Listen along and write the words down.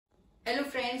Hello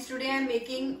friends, today I am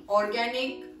making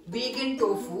organic vegan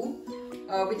tofu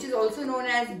which is also known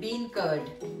as bean curd.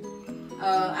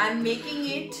 I am making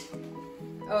it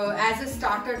as a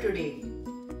starter today.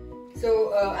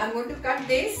 So I am going to cut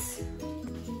this.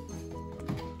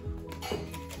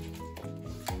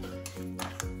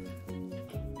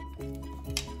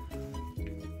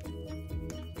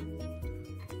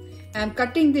 I am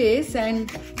cutting this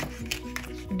and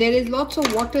there is lots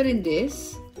of water in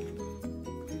this.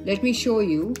 Let me show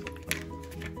you.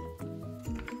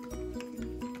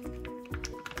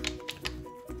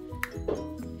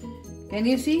 Can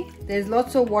you see? There's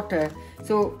lots of water.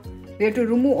 So we have to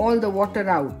remove all the water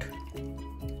out.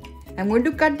 I'm going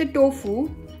to cut the tofu.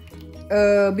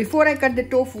 Before I cut the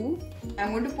tofu,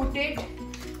 I'm going to put it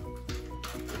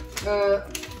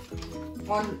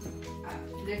on.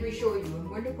 Let me show you. I'm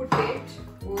going to put it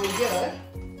over here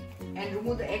and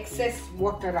remove the excess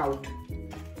water out.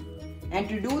 And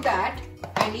to do that,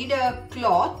 I need a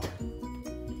cloth.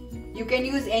 You can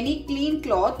use any clean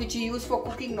cloth which you use for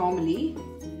cooking normally.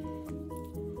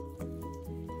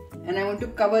 And I want to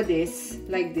cover this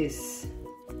like this.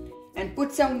 And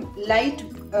put some light,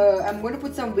 I'm going to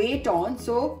put some weight on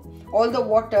so all the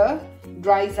water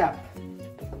dries up.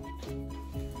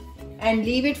 And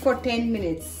leave it for 10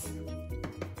 minutes.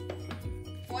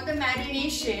 For the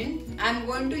marination, I'm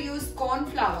going to use corn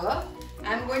flour.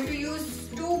 I'm going to use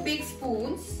 2 big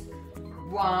spoons,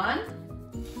 1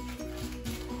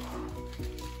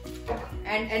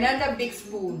 and another big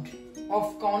spoon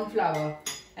of corn flour,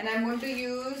 and I'm going to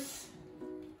use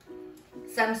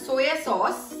some soya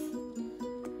sauce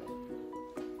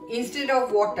instead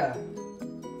of water.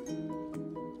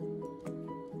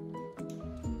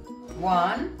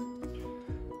 1,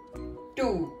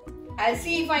 2. I'll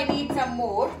see if I need some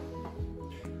more.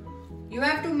 You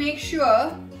have to make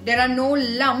sure there are no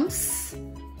lumps,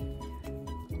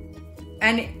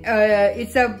 and there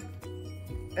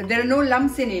are no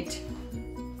lumps in it.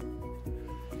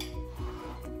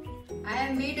 I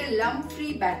have made a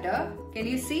lump-free batter. Can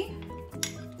you see?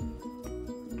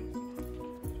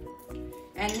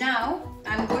 And now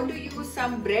I'm going to use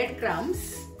some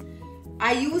breadcrumbs.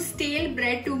 I use stale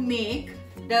bread to make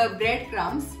the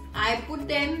breadcrumbs. I put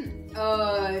them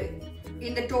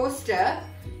in the toaster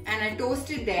and I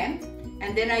toasted them.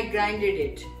 And then I grinded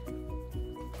it.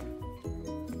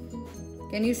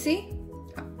 Can you see?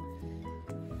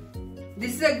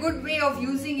 This is a good way of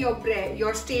using your bread,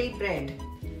 your stale bread.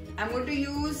 I'm going to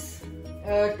use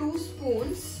 2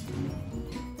 spoons.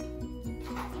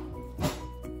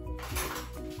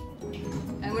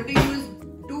 I'm going to use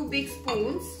 2 big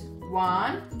spoons.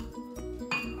 1,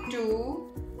 2.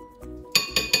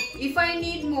 If I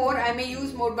need more, I may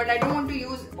use more, but I don't want to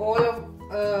use all of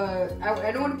I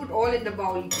don't want to put all in the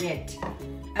bowl yet.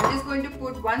 I'm just going to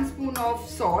put 1 spoon of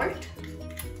salt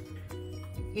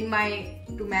in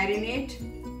to marinate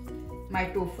my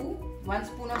tofu. 1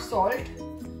 spoon of salt,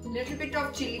 little bit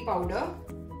of chili powder,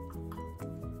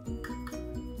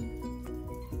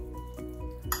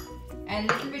 and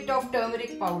little bit of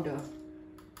turmeric powder.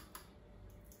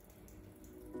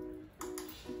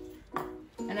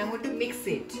 And I'm going to mix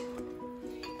it.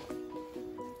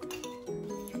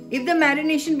 If the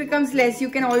marination becomes less, you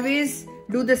can always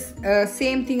do the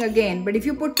same thing again. But if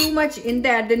you put too much in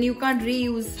that, then you can't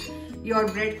reuse your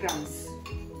breadcrumbs.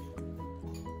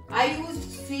 I used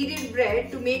seeded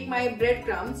bread to make my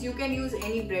breadcrumbs. You can use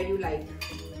any bread you like.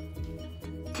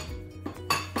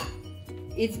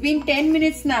 It's been 10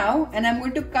 minutes now and I'm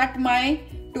going to cut my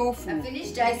tofu. I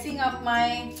finished dicing up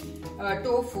my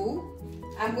tofu.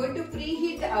 I'm going to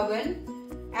preheat the oven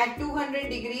at 200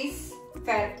 degrees.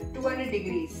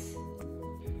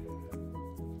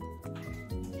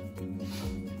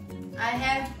 I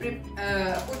have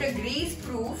put a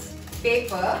grease-proof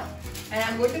paper and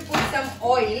I'm going to put some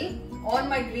oil on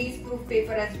my grease-proof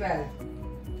paper as well.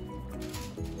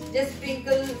 Just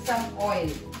sprinkle some oil.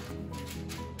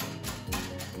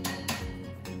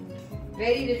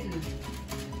 Very little.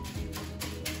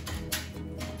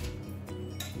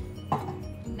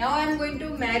 Now I am going to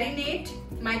marinate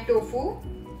my tofu.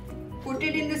 Put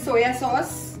it in the soya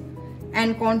sauce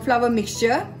and corn flour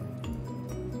mixture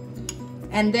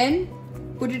and then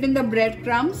put it in the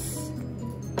breadcrumbs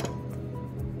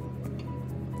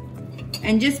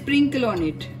and just sprinkle on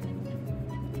it.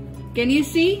 Can you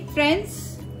see,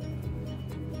 friends?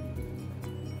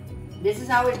 This is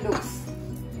how it looks.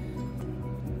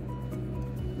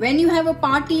 When you have a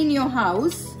party in your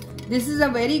house, this is a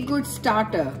very good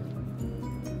starter.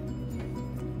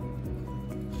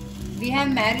 We have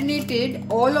marinated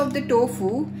all of the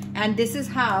tofu and this is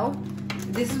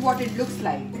what it looks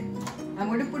like. I'm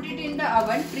going to put it in the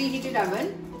oven, preheated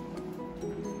oven.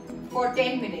 for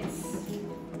 10 minutes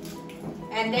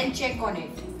and then check on it.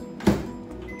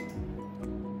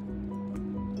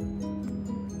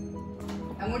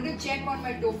 I'm going to check on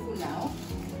my tofu now.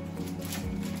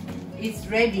 It's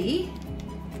ready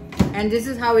and this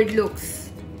is how it looks.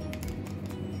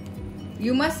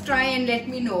 You must try and let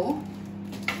me know.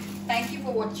 Thank you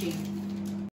for watching.